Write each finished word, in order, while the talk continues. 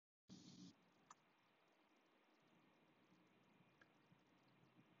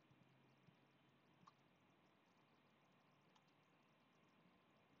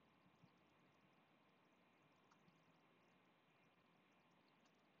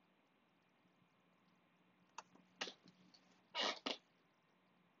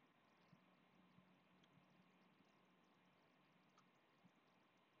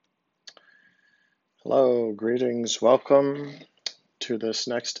Hello, greetings. Welcome to this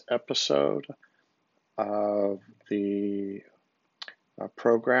next episode of the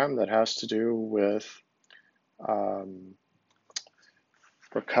program that has to do with um,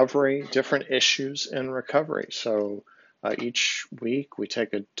 recovery, different issues in recovery. So each week we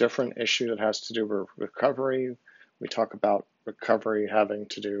take a different issue that has to do with recovery. We talk about recovery having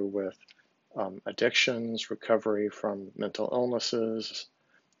to do with addictions, recovery from mental illnesses,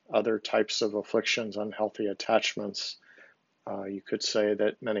 other types of afflictions, unhealthy attachments. You could say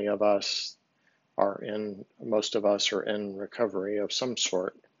that most of us are in recovery of some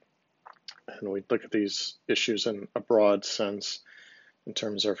sort. And we look at these issues in a broad sense in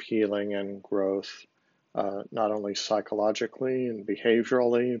terms of healing and growth, not only psychologically and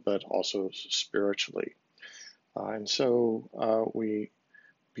behaviorally, but also spiritually. And so we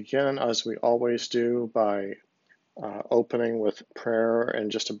begin, as we always do, by opening with prayer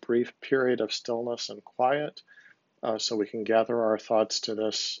and just a brief period of stillness and quiet, so we can gather our thoughts to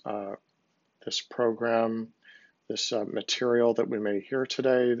this program, this material that we may hear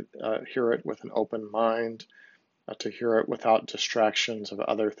today, hear it with an open mind, to hear it without distractions of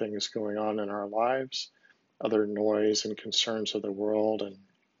other things going on in our lives, other noise and concerns of the world. And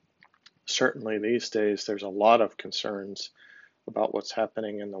certainly these days, there's a lot of concerns about what's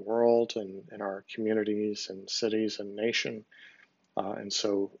happening in the world and in our communities and cities and nation. And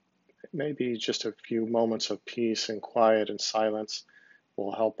so maybe just a few moments of peace and quiet and silence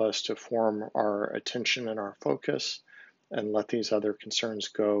will help us to form our attention and our focus and let these other concerns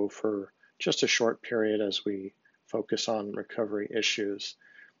go for just a short period as we focus on recovery issues.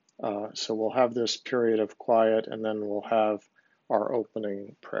 So we'll have this period of quiet and then we'll have our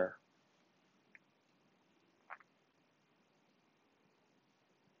opening prayer.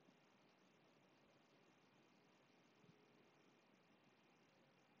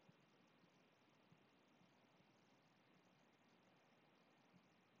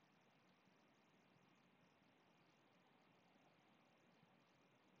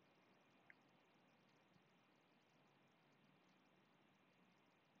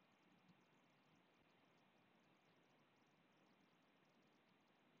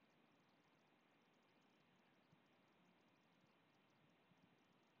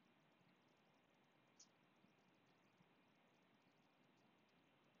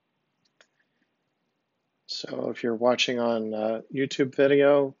 So if you're watching on YouTube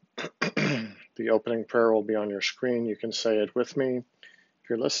video, the opening prayer will be on your screen. You can say it with me. If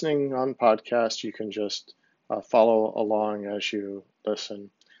you're listening on podcast, you can just follow along as you listen.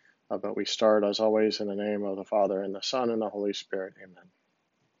 But we start, as always, in the name of the Father, and the Son, and the Holy Spirit. Amen.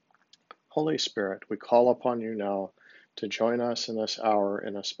 Holy Spirit, we call upon you now to join us in this hour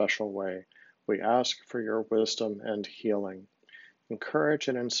in a special way. We ask for your wisdom and healing. Encourage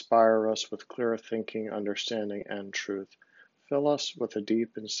and inspire us with clear thinking, understanding, and truth. Fill us with a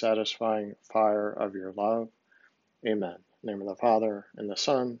deep and satisfying fire of your love. Amen. In the name of the Father, and the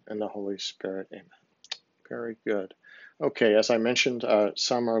Son, and the Holy Spirit. Amen. Very good. Okay, as I mentioned,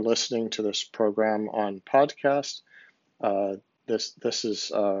 some are listening to this program on podcast. This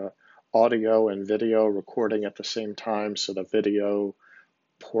is audio and video recording at the same time, so the video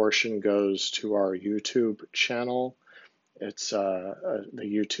portion goes to our YouTube channel. It's the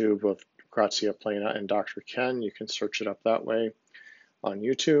YouTube of Grazia Plena and Dr. Ken. You can search it up that way on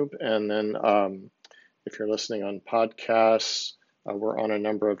YouTube. And then if you're listening on podcasts, we're on a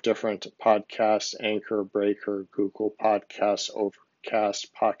number of different podcasts: Anchor, Breaker, Google Podcasts,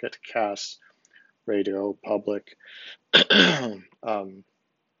 Overcast, Pocket Casts, Radio Public,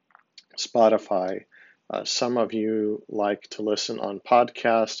 Spotify. Some of you like to listen on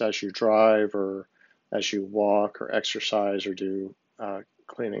podcast as you drive or as you walk or exercise or do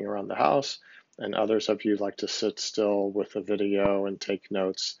cleaning around the house, and others of you like to sit still with a video and take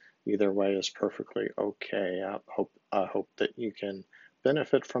notes. Either way is perfectly okay. I hope that you can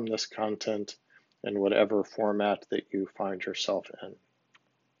benefit from this content in whatever format that you find yourself in.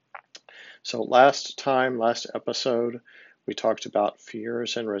 So last episode, we talked about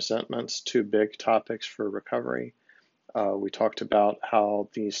fears and resentments, two big topics for recovery. We talked about how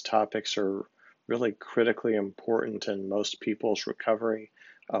these topics are really critically important in most people's recovery,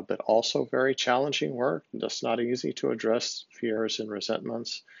 but also very challenging work. It's not easy to address fears and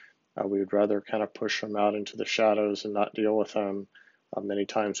resentments. We would rather kind of push them out into the shadows and not deal with them. Many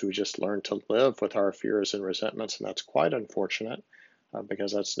times we just learn to live with our fears and resentments, and that's quite unfortunate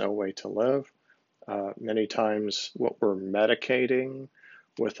because that's no way to live. Many times what we're medicating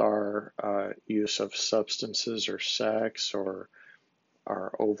with our use of substances or sex or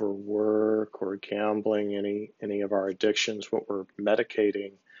our overwork or gambling, any of our addictions, what we're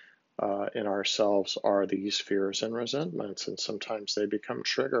medicating in ourselves are these fears and resentments, and sometimes they become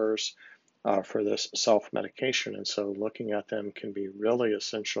triggers for this self-medication, and so looking at them can be really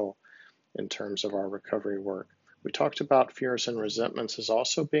essential in terms of our recovery work. We talked about fears and resentments as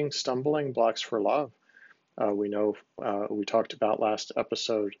also being stumbling blocks for love. We talked about last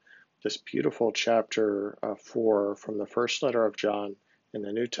episode this beautiful chapter 4 from the first letter of John in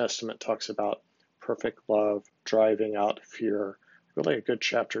the New Testament talks about perfect love driving out fear. Really a good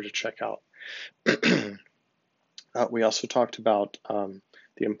chapter to check out. We also talked about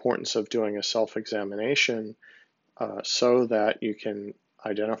the importance of doing a self-examination so that you can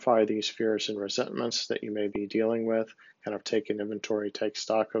identify these fears and resentments that you may be dealing with, kind of take an inventory, take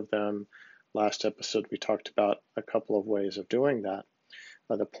stock of them. Last episode, we talked about a couple of ways of doing that.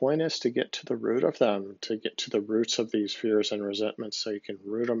 The point is to get to the root of them, to get to the roots of these fears and resentments so you can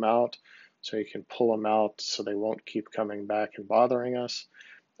root them out, so you can pull them out so they won't keep coming back and bothering us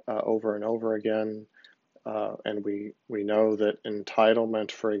over and over again. And we know that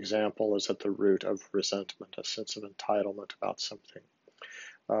entitlement, for example, is at the root of resentment, a sense of entitlement about something.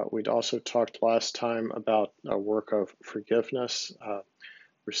 We'd also talked last time about a work of forgiveness,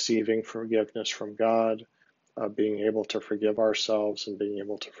 receiving forgiveness from God, being able to forgive ourselves and being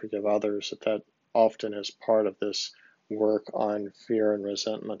able to forgive others, that often is part of this work on fear and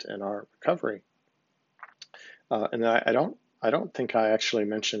resentment in our recovery. And I don't think I actually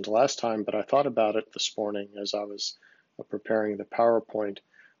mentioned last time, but I thought about it this morning as I was preparing the PowerPoint.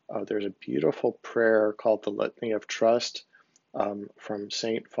 There's a beautiful prayer called the Litany of Trust from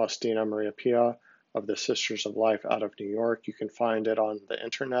St. Faustina Maria Pia of the Sisters of Life out of New York. You can find it on the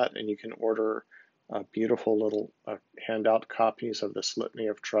internet, and you can order beautiful little handout copies of this Litany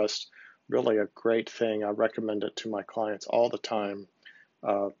of Trust. Really a great thing. I recommend it to my clients all the time.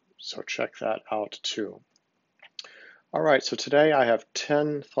 So check that out too. All right, so today I have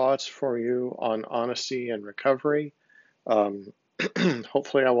 10 thoughts for you on honesty and recovery.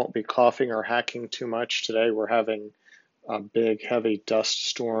 Hopefully I won't be coughing or hacking too much today. We're having a big, heavy dust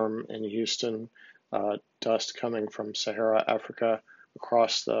storm in Houston, dust coming from Sahara, Africa,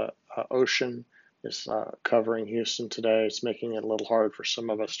 across the ocean is covering Houston today. It's making it a little hard for some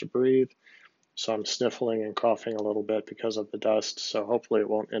of us to breathe. So I'm sniffling and coughing a little bit because of the dust. So hopefully it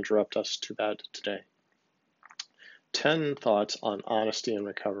won't interrupt us too bad today. 10 thoughts on honesty and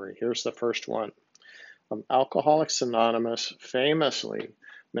recovery. Here's the first one. Alcoholics Anonymous famously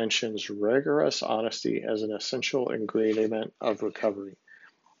mentions rigorous honesty as an essential ingredient of recovery.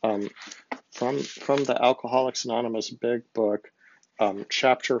 From the Alcoholics Anonymous big book,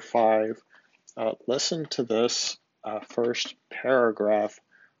 chapter 5, listen to this first paragraph,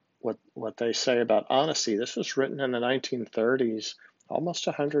 what they say about honesty. This was written in the 1930s, almost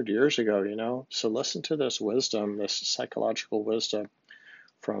 100 years ago, you know. So listen to this wisdom, this psychological wisdom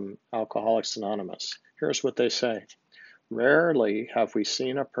from Alcoholics Anonymous. Here's what they say. Rarely have we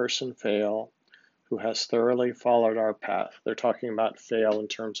seen a person fail who has thoroughly followed our path. They're talking about fail in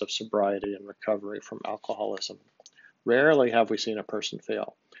terms of sobriety and recovery from alcoholism. Rarely have we seen a person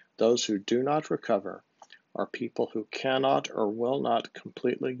fail. Those who do not recover are people who cannot or will not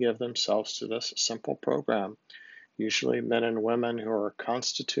completely give themselves to this simple program, usually men and women who are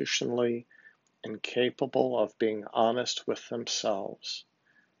constitutionally incapable of being honest with themselves.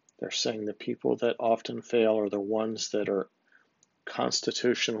 They're saying the people that often fail are the ones that are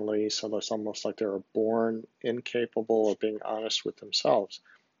constitutionally, so that's almost like they're born incapable of being honest with themselves.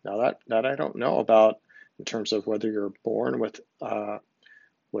 Now that I don't know about in terms of whether you're born with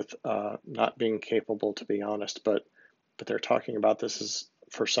not being capable to be honest, but they're talking about this is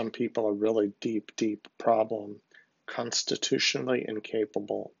for some people a really deep problem, constitutionally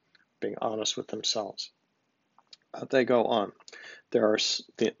incapable of being honest with themselves. They go on. There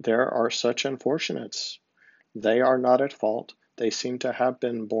are such unfortunates. They are not at fault. They seem to have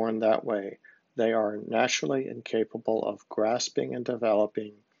been born that way. They are naturally incapable of grasping and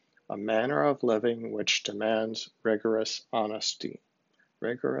developing a manner of living which demands rigorous honesty.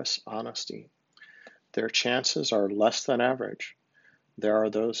 Rigorous honesty. Their chances are less than average. There are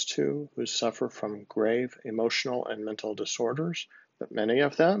those, too, who suffer from grave emotional and mental disorders, but many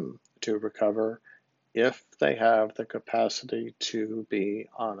of them do recover if they have the capacity to be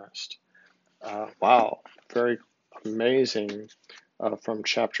honest. Wow, very amazing from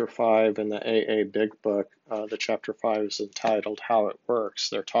Chapter 5 in the AA Big Book. The Chapter 5 is entitled How It Works.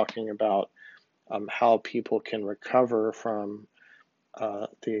 They're talking about how people can recover from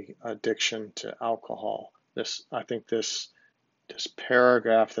the addiction to alcohol. I think this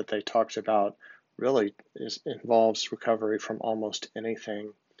paragraph that they talked about really involves recovery from almost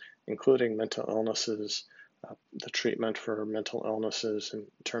anything, including mental illnesses, the treatment for mental illnesses in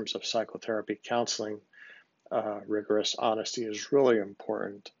terms of psychotherapy, counseling, rigorous honesty is really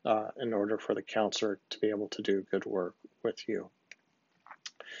important in order for the counselor to be able to do good work with you.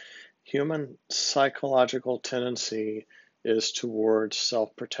 Human psychological tendency is towards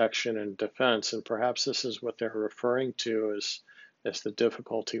self-protection and defense, and perhaps this is what they're referring to as the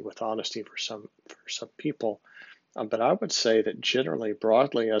difficulty with honesty for some people. But I would say that generally,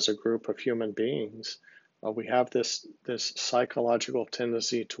 broadly, as a group of human beings, we have this psychological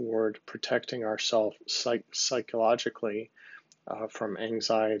tendency toward protecting ourselves psychologically from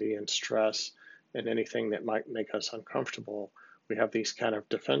anxiety and stress and anything that might make us uncomfortable. We have these kind of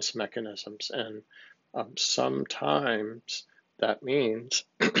defense mechanisms, and sometimes that means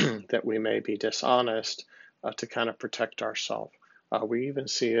that we may be dishonest to kind of protect ourselves. We even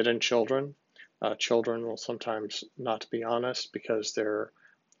see it in children. Children will sometimes not be honest because they're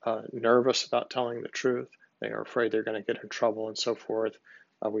nervous about telling the truth. They are afraid they're going to get in trouble and so forth.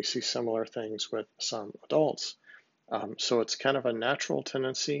 We see similar things with some adults. So it's kind of a natural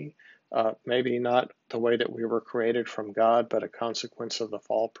tendency, maybe not the way that we were created from God, but a consequence of the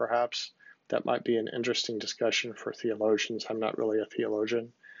fall, perhaps. That might be an interesting discussion for theologians. I'm not really a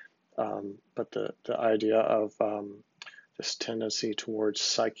theologian, but the idea of this tendency towards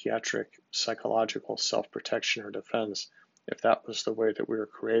psychological self-protection or defense, if that was the way that we were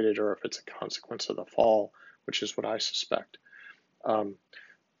created or if it's a consequence of the fall, which is what I suspect.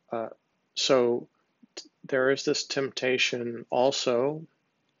 So there is this temptation also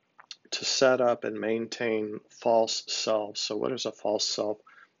to set up and maintain false selves. So what is a false self?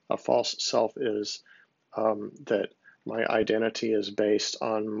 A false self is that my identity is based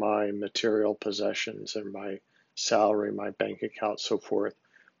on my material possessions and my salary, my bank account, so forth.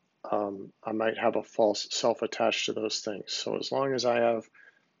 I might have a false self attached to those things. So as long as I have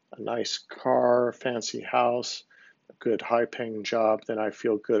a nice car, fancy house, a good high-paying job, then I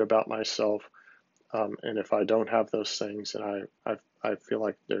feel good about myself. And if I don't have those things, then I feel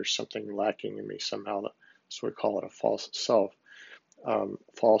like there's something lacking in me somehow. So we call it a false self.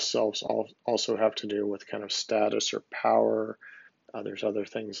 False selves also have to do with kind of status or power. There's other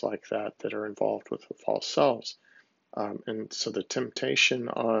things like that that are involved with the false selves. And so the temptation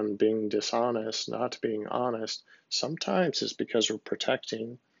on being dishonest, not being honest, sometimes is because we're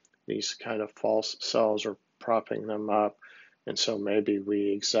protecting these kind of false selves or propping them up. And so maybe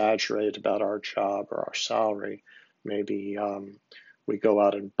we exaggerate about our job or our salary. Maybe we go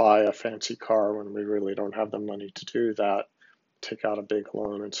out and buy a fancy car when we really don't have the money to do that, take out a big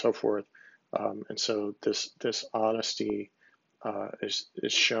loan and so forth. And so this honesty is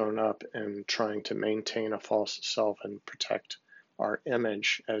shown up in trying to maintain a false self and protect our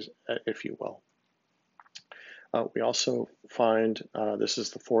image, as if you will. We also find, this is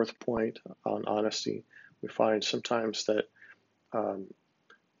the fourth point on honesty, we find sometimes that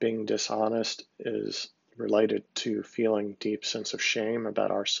being dishonest is related to feeling deep sense of shame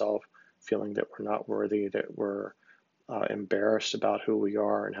about ourselves, feeling that we're not worthy, that we're embarrassed about who we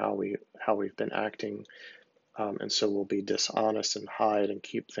are and how we've been acting. And so we'll be dishonest and hide and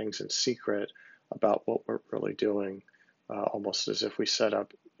keep things in secret about what we're really doing, almost as if we set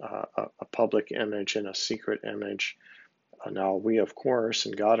up a public image and a secret image. Now we, of course,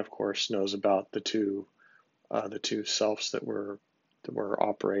 and God, of course, knows about the two selves that we're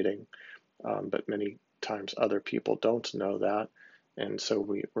operating, but many times other people don't know that, and so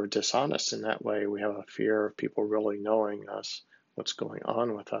we're dishonest in that way. We have a fear of people really knowing us, what's going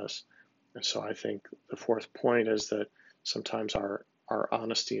on with us. And so I think the fourth point is that sometimes our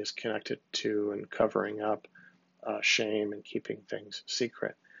honesty is connected to and covering up shame and keeping things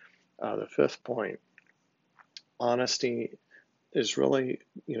secret. The fifth point, honesty is really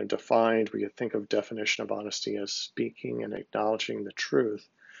defined. We could think of definition of honesty as speaking and acknowledging the truth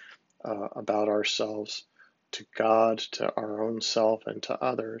about ourselves to God, to our own self, and to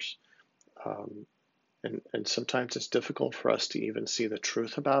others. And sometimes it's difficult for us to even see the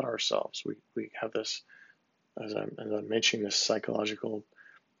truth about ourselves. We have this, as I'm mentioning, this psychological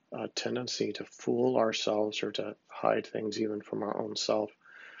tendency to fool ourselves or to hide things even from our own self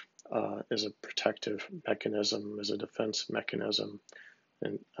as a protective mechanism, as a defense mechanism.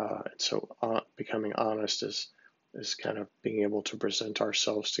 And so becoming honest is kind of being able to present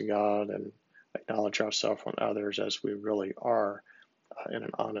ourselves to God and acknowledge ourselves and others as we really are in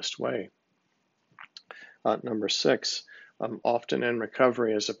an honest way. Number 6, often in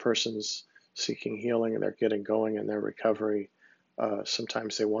recovery, as a person's seeking healing and they're getting going in their recovery,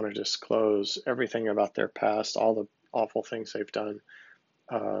 sometimes they want to disclose everything about their past, all the awful things they've done,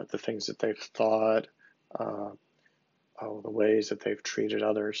 the things that they've thought, the ways that they've treated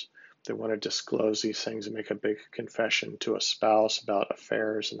others. They want to disclose these things and make a big confession to a spouse about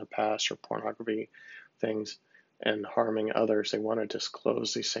affairs in the past or pornography things and harming others. They want to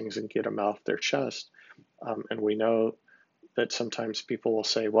disclose these things and get them off their chest. And we know that sometimes people will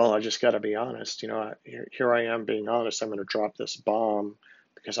say, well, I just got to be honest. Here I am being honest. I'm going to drop this bomb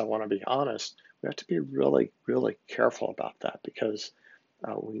because I want to be honest. We have to be really, really careful about that because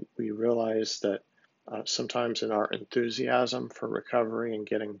we realize that sometimes in our enthusiasm for recovery and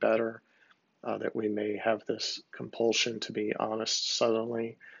getting better, that we may have this compulsion to be honest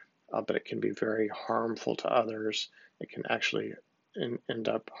suddenly, but it can be very harmful to others. It can actually end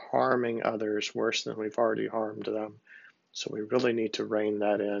up harming others worse than we've already harmed them. So we really need to rein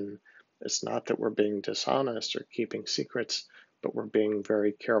that in. It's not that we're being dishonest or keeping secrets, but we're being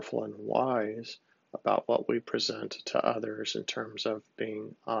very careful and wise about what we present to others in terms of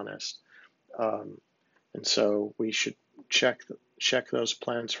being honest. And so we should check those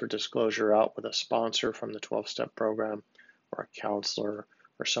plans for disclosure out with a sponsor from the 12-step program or a counselor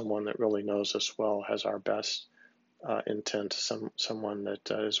or someone that really knows us well, has our best intent, someone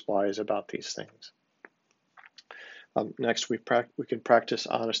that is wise about these things. Next, we can practice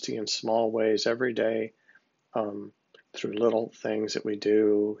honesty in small ways every day through little things that we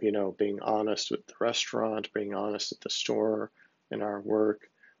do, being honest at the restaurant, being honest at the store, in our work.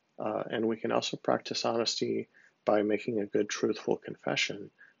 And we can also practice honesty by making a good, truthful confession.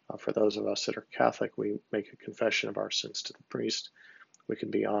 For those of us that are Catholic, we make a confession of our sins to the priest. We can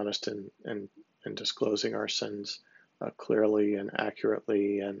be honest in disclosing our sins clearly and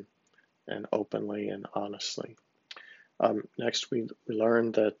accurately and openly and honestly. Next, we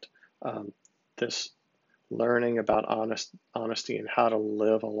learned that this learning about honesty and how to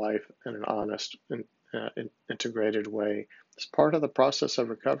live a life in an honest and integrated way is part of the process of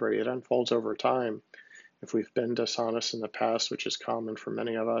recovery. It unfolds over time. If we've been dishonest in the past, which is common for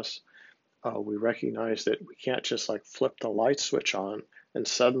many of us, we recognize that we can't just flip the light switch on and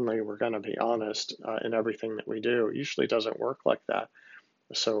suddenly we're going to be honest in everything that we do. It usually doesn't work like that.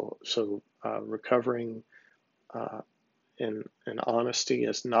 So recovering in honesty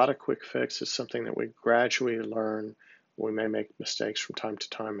is not a quick fix. It's something that we gradually learn. We may make mistakes from time to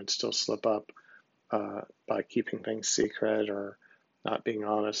time and still slip up by keeping things secret or not being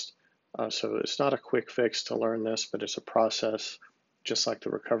honest. So it's not a quick fix to learn this, but it's a process, just like the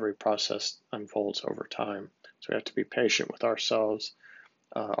recovery process unfolds over time. So we have to be patient with ourselves.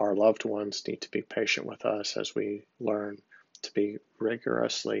 Our loved ones need to be patient with us as we learn to be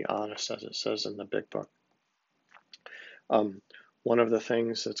rigorously honest, as it says in the Big Book. One of the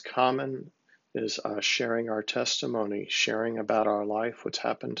things that's common is sharing our testimony, sharing about our life, what's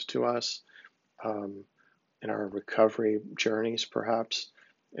happened to us in our recovery journeys, perhaps,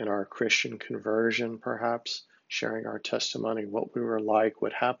 in our Christian conversion, perhaps, sharing our testimony, what we were like,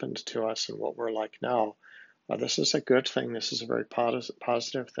 what happened to us, and what we're like now. This is a good thing. This is a very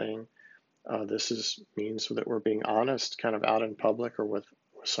positive thing. This means that we're being honest kind of out in public or with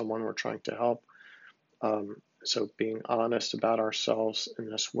someone we're trying to help. So being honest about ourselves in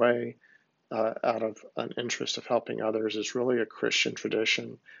this way, out of an interest of helping others, is really a Christian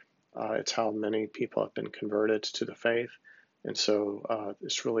tradition. It's how many people have been converted to the faith. And so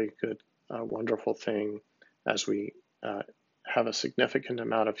it's really a good, wonderful thing. As we have a significant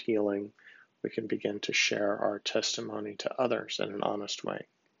amount of healing, we can begin to share our testimony to others in an honest way.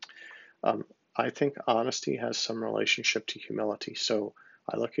 I think honesty has some relationship to humility. So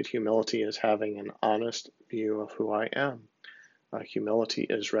I look at humility as having an honest view of who I am. Humility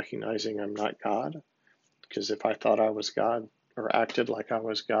is recognizing I'm not God, because if I thought I was God or acted like I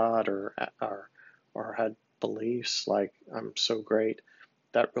was God or had beliefs like I'm so great,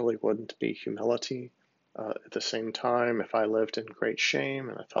 that really wouldn't be humility. At the same time, if I lived in great shame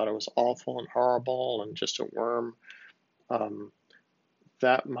and I thought I was awful and horrible and just a worm,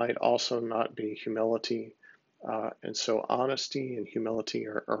 that might also not be humility. And so honesty and humility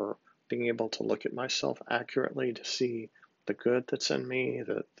are being able to look at myself accurately to see the good that's in me,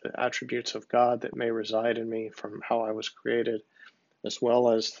 the attributes of God that may reside in me from how I was created, as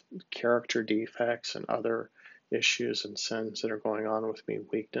well as character defects and other issues and sins that are going on with me,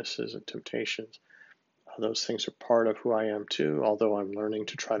 weaknesses and temptations. Those things are part of who I am too, although I'm learning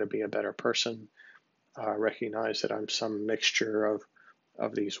to try to be a better person. I recognize that I'm some mixture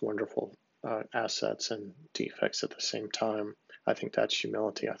of these wonderful assets and defects at the same time. I think that's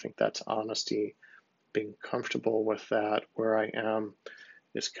humility. I think that's honesty. Being comfortable with that, where I am,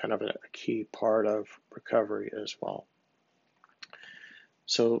 is kind of a key part of recovery as well.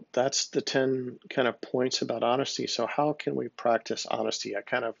 So that's the 10 kind of points about honesty. So how can we practice honesty? I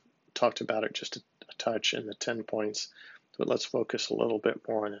kind of talked about it just a touch in the 10 points. But let's focus a little bit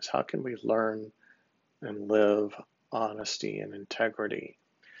more on this. How can we learn and live honesty and integrity?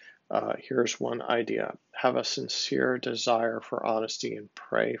 Here's one idea. Have a sincere desire for honesty and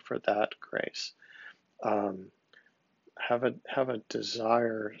pray for that grace. Have a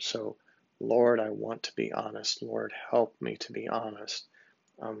desire. So, Lord, I want to be honest. Lord, help me to be honest.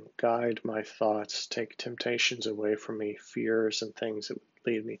 Guide my thoughts. Take temptations away from me, fears and things that would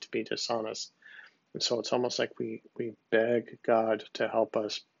lead me to be dishonest. And so it's almost like we beg God to help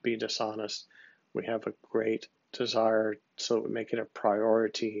us be dishonest. We have a great desire, so we make it a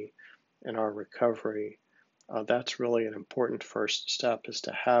priority in our recovery. That's really an important first step, is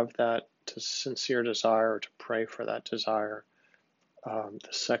to have that sincere desire, to pray for that desire. The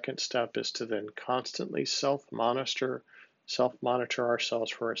second step is to then constantly self-monitor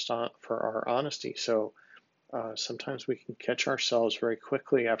ourselves for our honesty. So sometimes we can catch ourselves very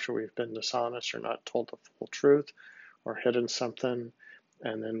quickly after we've been dishonest or not told the full truth or hidden something,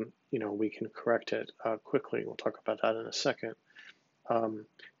 and then we can correct it quickly. We'll talk about that in a second.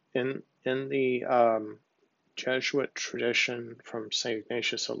 In the Jesuit tradition from St.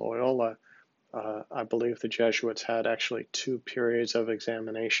 Ignatius of Loyola, I believe the Jesuits had actually 2 periods of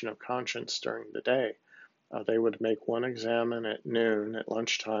examination of conscience during the day. They would make one examen at noon, at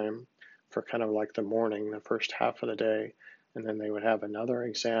lunchtime, for kind of like the morning, the first half of the day, and then they would have another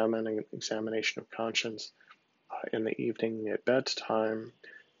examination of conscience in the evening at bedtime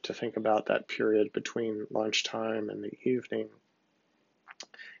to think about that period between lunchtime and the evening.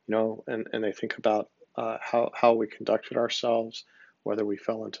 And they think about how we conducted ourselves, whether we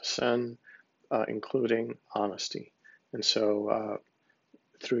fell into sin, including honesty. And so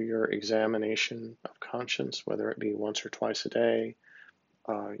through your examination of conscience, whether it be once or twice a day,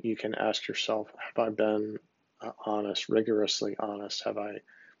 you can ask yourself, have I been honest, rigorously honest? Have I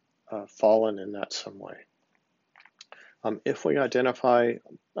fallen in that some way? If we identify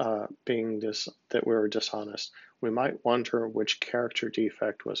that we were dishonest, we might wonder which character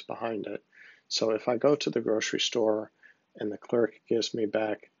defect was behind it. So if I go to the grocery store and the clerk gives me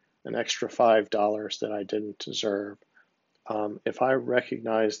back an extra $5 that I didn't deserve, if I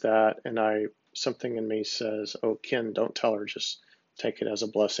recognize that and something in me says, "Oh, Ken, don't tell her, just take it as a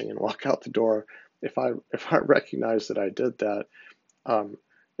blessing and walk out the door." If I recognize that I did that,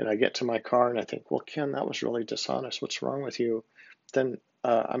 and I get to my car and I think, "Well, Ken, that was really dishonest. What's wrong with you?" Then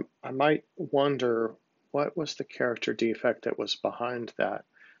I might wonder, what was the character defect that was behind that?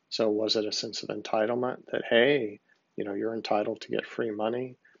 So was it a sense of entitlement that, hey, you're entitled to get free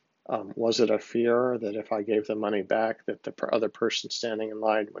money? Was it a fear that if I gave the money back, that the other person standing in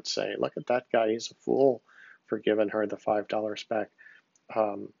line would say, "Look at that guy, he's a fool for giving her the $5 back"?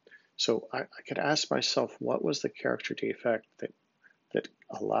 So I could ask myself, what was the character defect that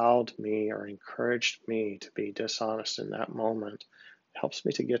allowed me or encouraged me to be dishonest in that moment? It helps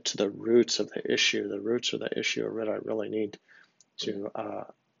me to get to the roots of the issue. The roots of the issue are what I really need to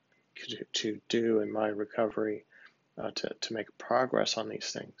do in my recovery to make progress on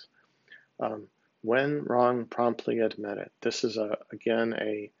these things. When wrong, promptly admit it. This is again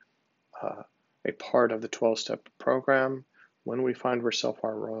a part of the 12-step program. When we find we're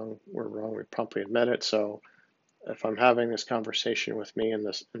wrong, we promptly admit it. So if I'm having this conversation with me in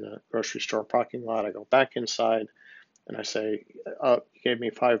the grocery store parking lot, I go back inside and I say, "Oh, you gave me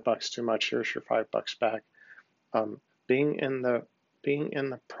 $5 too much. Here's your $5 back." Being in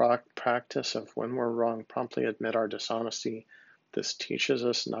the practice of when we're wrong, promptly admit our dishonesty. This teaches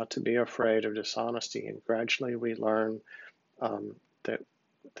us not to be afraid of dishonesty, and gradually we learn that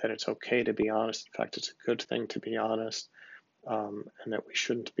it's okay to be honest. In fact, it's a good thing to be honest, and that we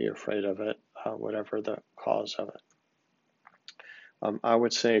shouldn't be afraid of it, whatever the cause of it. I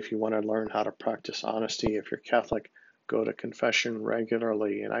would say if you want to learn how to practice honesty, if you're Catholic, go to confession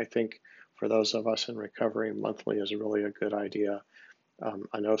regularly. And I think for those of us in recovery, monthly is really a good idea.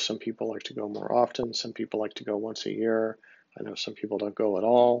 I know some people like to go more often. Some people like to go once a year. I know some people don't go at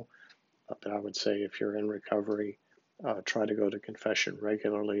all. But I would say if you're in recovery, try to go to confession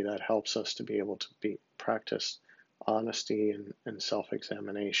regularly. That helps us to be able to practice honesty and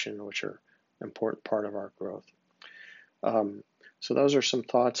self-examination, which are an important part of our growth. So those are some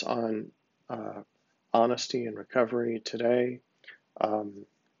thoughts on honesty and recovery today.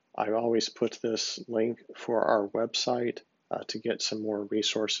 I always put this link for our website to get some more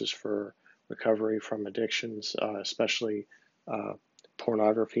resources for recovery from addictions, especially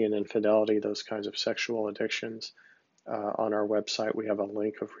pornography and infidelity, those kinds of sexual addictions. On our website, we have a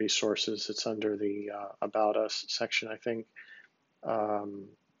link of resources. It's under the About Us section, I think, on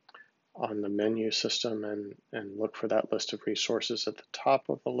the menu system, and look for that list of resources. At the top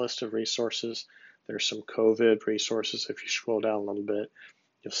of the list of resources, There's some COVID resources. If you scroll down a little bit,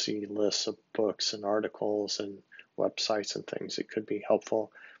 you'll see lists of books and articles and websites and things. It could be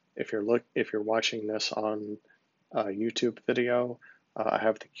helpful. If you're watching this on YouTube video, I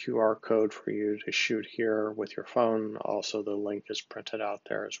have the QR code for you to shoot here with your phone. Also, the link is printed out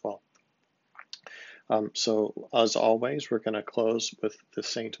there as well. So as always, we're going to close with the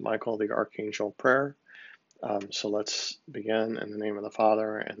Saint Michael the Archangel prayer. So let's begin in the name of the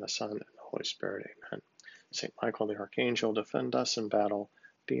Father, and the Son, and the Holy Spirit. Amen. Saint Michael the Archangel, defend us in battle.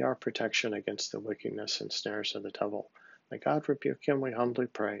 Be our protection against the wickedness and snares of the devil. May God rebuke him, we humbly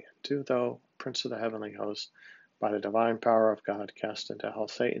pray. And do thou, Prince of the heavenly host, by the divine power of God, cast into hell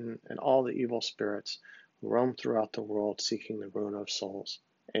Satan and all the evil spirits who roam throughout the world seeking the ruin of souls.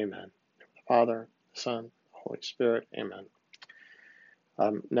 Amen. In the Father, the Son, the Holy Spirit. Amen.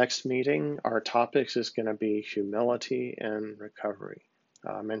 Next meeting, our topics is going to be humility and recovery.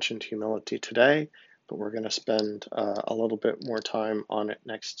 I mentioned humility today, but we're going to spend a little bit more time on it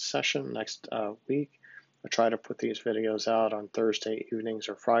next session, next week. I try to put these videos out on Thursday evenings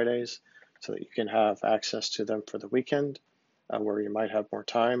or Fridays so that you can have access to them for the weekend, where you might have more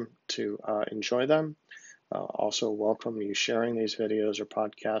time to enjoy them. Also welcome you sharing these videos or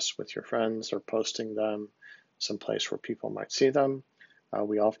podcasts with your friends or posting them someplace where people might see them.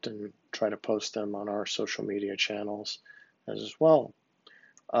 We often try to post them on our social media channels as well.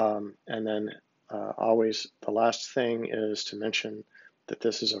 And then always the last thing is to mention that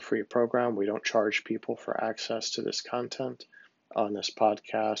this is a free program. We don't charge people for access to this content on this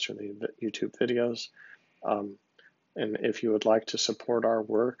podcast or the YouTube videos. And if you would like to support our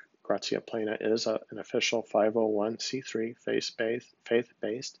work, Grazia Plena is an official 501c3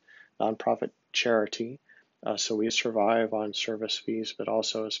 faith-based nonprofit charity. So we survive on service fees, but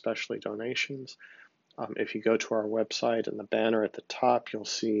also especially donations. If you go to our website and the banner at the top, you'll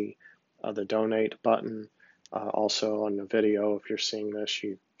see the donate button. Also on the video, if you're seeing this,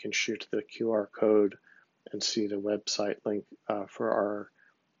 you can shoot the QR code and see the website link for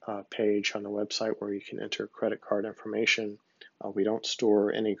our page on the website where you can enter credit card information. We don't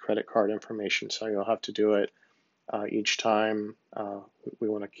store any credit card information, so you'll have to do it each time. We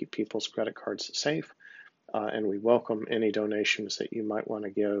want to keep people's credit cards safe. And we welcome any donations that you might want to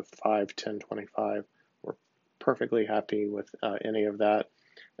give, 5, 10, 25. We're perfectly happy with any of that.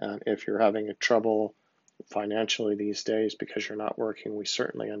 If you're having trouble financially these days because you're not working, we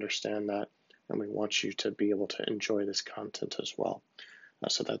certainly understand that, and we want you to be able to enjoy this content as well.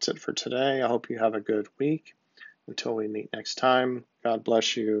 So that's it for today. I hope you have a good week. Until we meet next time, God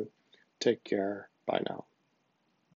bless you. Take care. Bye now.